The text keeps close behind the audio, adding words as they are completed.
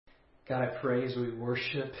God, I pray as we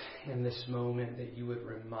worship in this moment that you would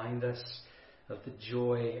remind us of the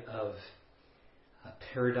joy of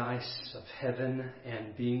paradise, of heaven,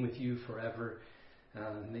 and being with you forever.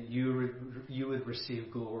 That you would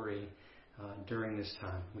receive glory during this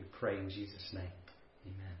time. We pray in Jesus' name.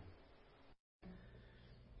 Amen.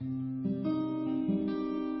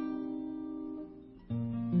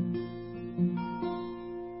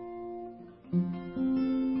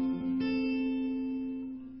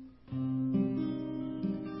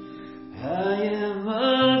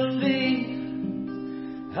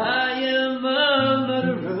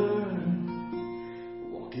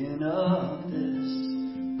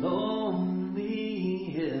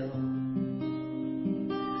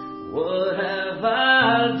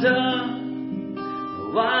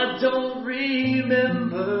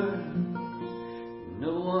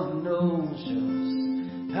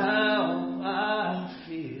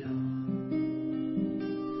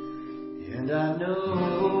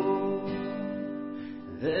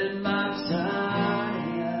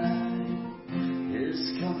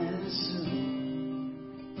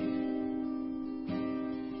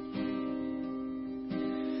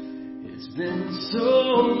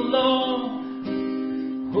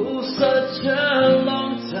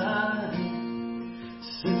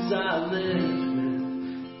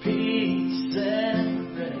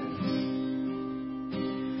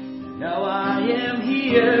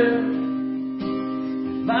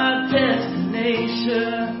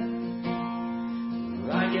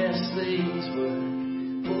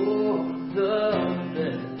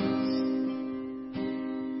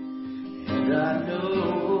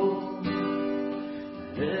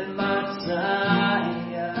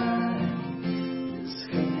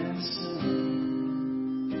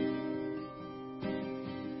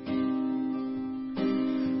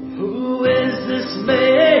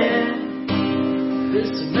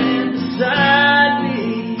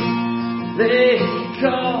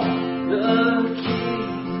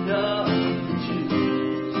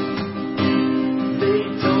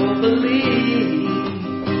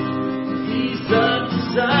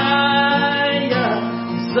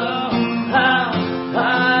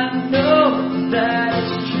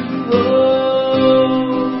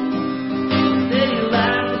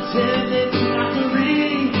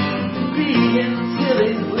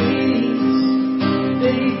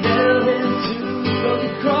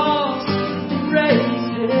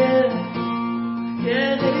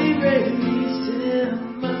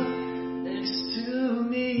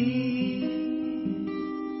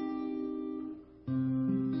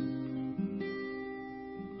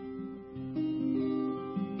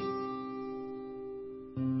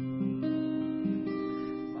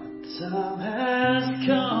 Time has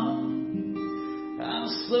come, I'm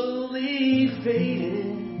slowly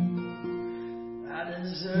fading. I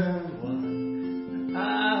deserve what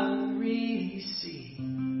I receive.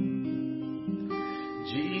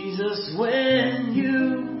 Jesus, when you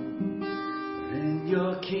are in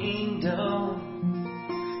your kingdom,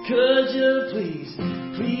 could you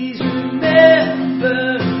please remember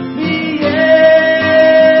me?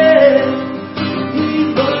 Yeah. He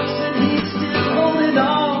looks and he's still holding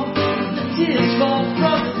on. Tears fall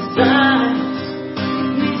from his eyes.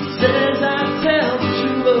 He says, I tell the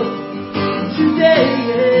truth today.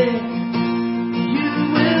 You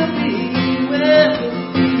will be with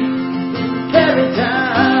me in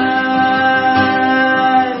paradise.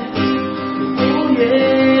 Oh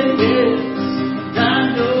yes, I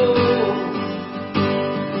know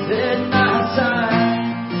that my time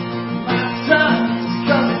is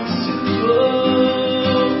coming soon.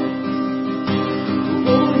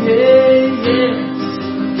 Oh yeah.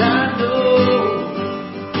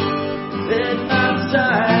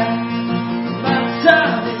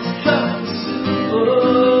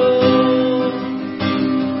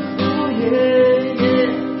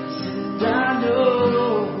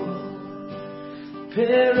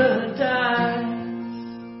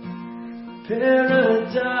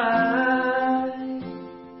 Paradise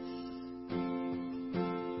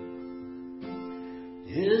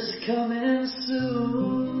is coming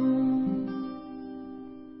soon.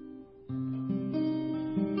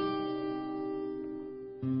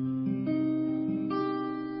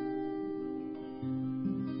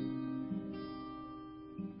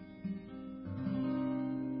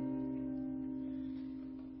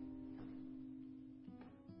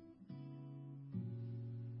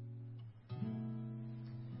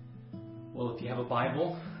 Well, if you have a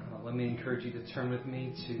Bible, let me encourage you to turn with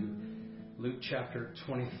me to Luke chapter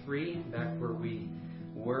 23, back where we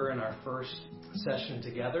were in our first session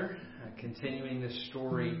together, continuing this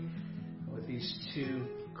story with these two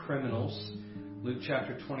criminals Luke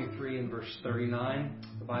chapter 23 and verse 39,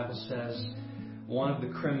 the Bible says, one of the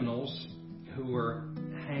criminals who were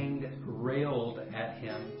hanged railed at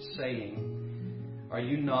him, saying, "Are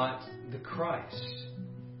you not the Christ?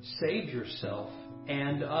 Save yourself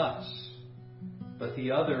and us." But the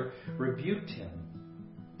other rebuked him,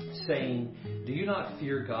 saying, "Do you not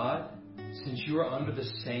fear God, since you are under the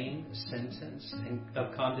same sentence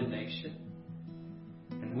of condemnation?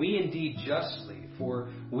 And we indeed justly, for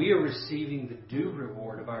we are receiving the due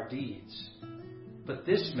reward of our deeds. But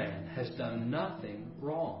this man has done nothing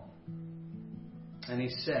wrong." And he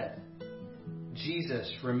said,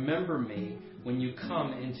 "Jesus, remember me when you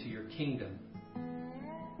come into your kingdom."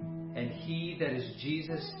 And he, that is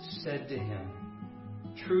Jesus, said to him,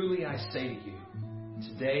 "Truly I say to you,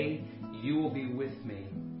 today you will be with me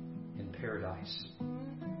in paradise."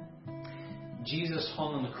 Jesus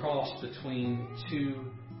hung on the cross between two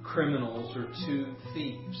criminals or two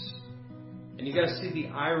thieves. And you got to see the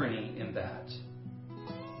irony in that.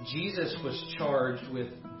 Jesus was charged with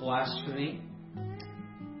blasphemy.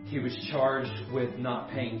 He was charged with not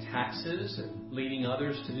paying taxes and leading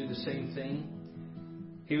others to do the same thing.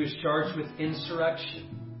 He was charged with insurrection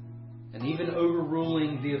and even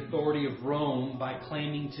overruling the authority of Rome by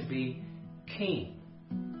claiming to be king.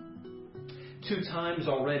 2 times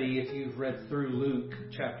already, if you've read through Luke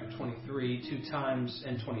chapter 23, 2 times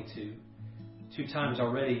and 22, 2 times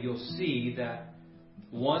already, you'll see that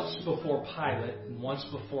once before Pilate and once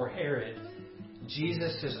before Herod,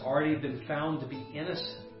 Jesus has already been found to be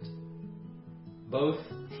innocent. Both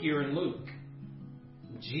here in Luke.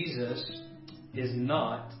 Jesus is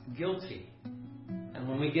not guilty. And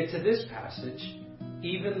when we get to this passage,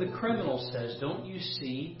 even the criminal says, "Don't you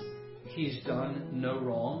see he's done no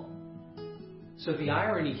wrong?" So the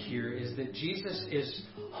irony here is that Jesus is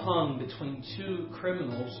hung between 2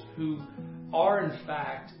 criminals who are in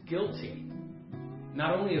fact guilty,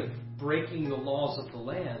 not only of breaking the laws of the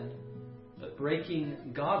land, but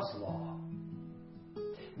breaking God's law.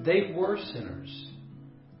 They were sinners.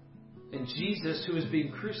 And Jesus, who was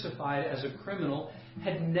being crucified as a criminal,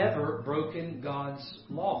 had never broken God's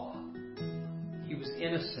law. He was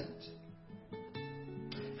innocent.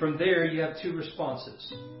 From there, you have 2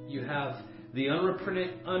 responses. You have the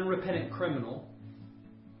unrepentant criminal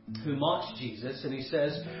who mocks Jesus, and he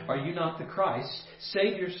says, "Are you not the Christ?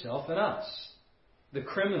 Save yourself and us." The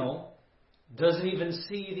criminal doesn't even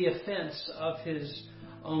see the offense of his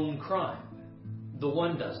own crime. The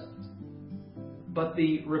one doesn't. But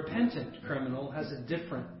the repentant criminal has a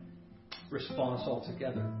different response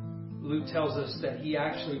altogether. Luke tells us that he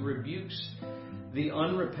actually rebukes the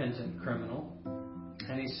unrepentant criminal,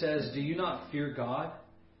 and he says, "Do you not fear God,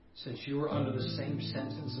 since you are under the same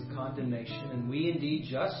sentence of condemnation? And we indeed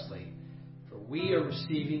justly, for we are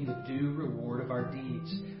receiving the due reward of our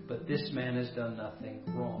deeds. But this man has done nothing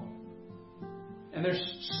wrong." And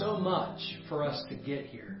there's so much for us to get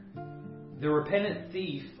here. The repentant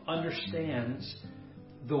thief understands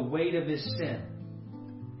the weight of his sin.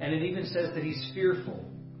 And it even says that he's fearful,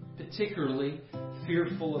 particularly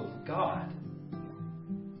fearful of God.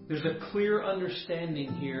 There's a clear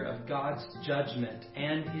understanding here of God's judgment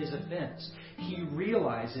and his offense. He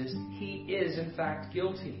realizes he is in fact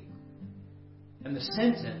guilty. And the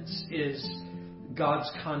sentence is God's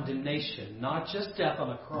condemnation, not just death on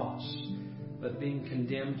a cross, but being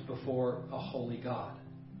condemned before a holy God.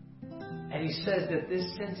 And he says that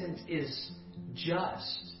this sentence is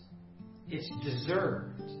just. It's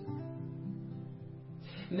deserved.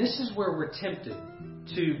 And this is where we're tempted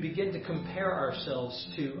to begin to compare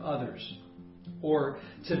ourselves to others or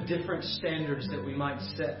to different standards that we might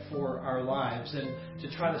set for our lives and to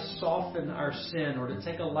try to soften our sin or to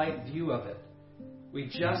take a light view of it. We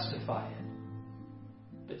justify it.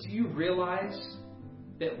 But do you realize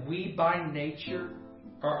that we by nature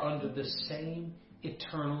are under the same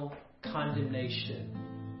eternal condemnation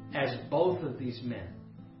as both of these men?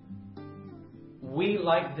 We,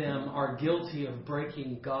 like them, are guilty of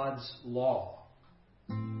breaking God's law.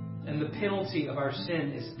 And the penalty of our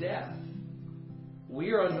sin is death.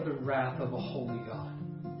 We are under the wrath of a holy God.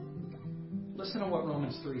 Listen to what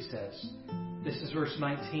Romans 3 says. This is verse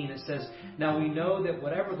 19. It says, "Now we know that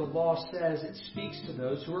whatever the law says, it speaks to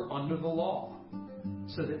those who are under the law,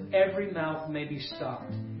 so that every mouth may be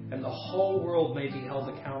stopped, and the whole world may be held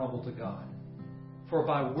accountable to God. For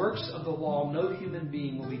by works of the law, no human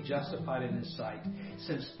being will be justified in his sight,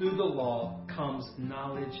 since through the law comes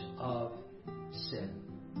knowledge of sin."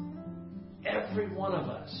 Every one of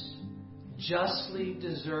us justly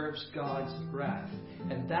deserves God's wrath.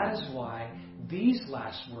 And that is why these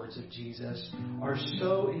last words of Jesus are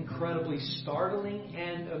so incredibly startling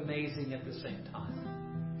and amazing at the same time.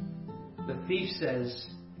 The thief says,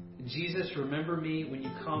 Jesus, remember me when you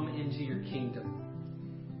come into your kingdom.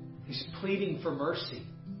 He's pleading for mercy.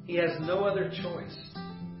 He has no other choice.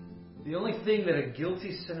 The only thing that a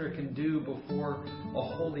guilty sinner can do before a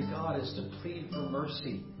holy God is to plead for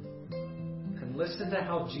mercy. And listen to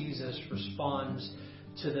how Jesus responds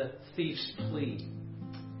to the thief's plea.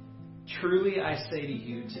 Truly I say to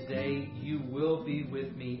you, today you will be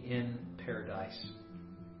with me in paradise.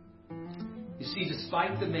 You see,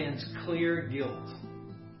 despite the man's clear guilt,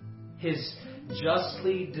 his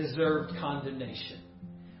justly deserved condemnation,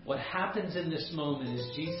 what happens in this moment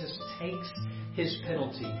is Jesus takes his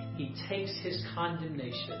penalty, he takes his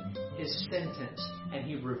condemnation, his sentence, and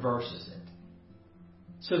he reverses it.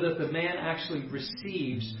 So that the man actually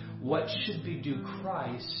receives what should be due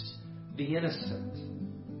Christ, the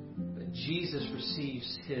innocent. But Jesus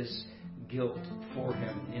receives his guilt for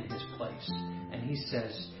him in his place. And he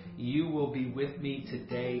says, you will be with me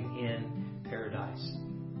today in paradise.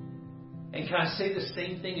 And can I say the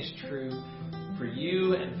same thing is true for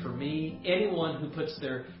you and for me? Anyone who puts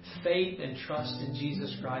their faith and trust in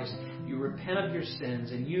Jesus Christ, you repent of your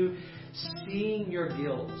sins and you seeing your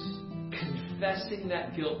guilt, confessing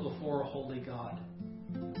that guilt before a holy God,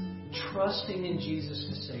 trusting in Jesus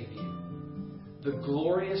to save you. The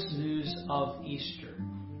glorious news of Easter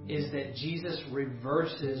is that Jesus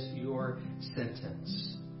reverses your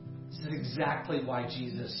sentence. This is exactly why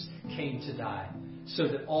Jesus came to die, so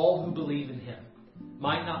that all who believe in him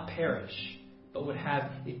might not perish, but would have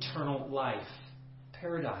eternal life,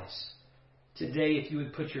 paradise. Today, if you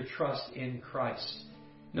would put your trust in Christ,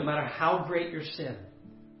 no matter how great your sin,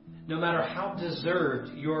 no matter how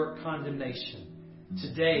deserved your condemnation,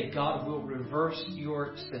 today God will reverse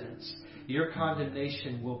your sentence. Your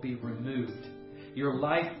condemnation will be removed. Your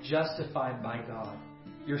life justified by God.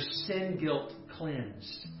 Your sin guilt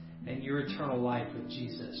cleansed. And your eternal life with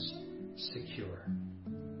Jesus secure.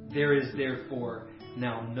 There is therefore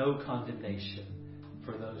now no condemnation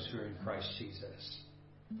for those who are in Christ Jesus.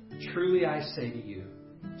 Truly I say to you,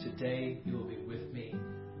 today you will be with me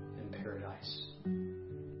in paradise.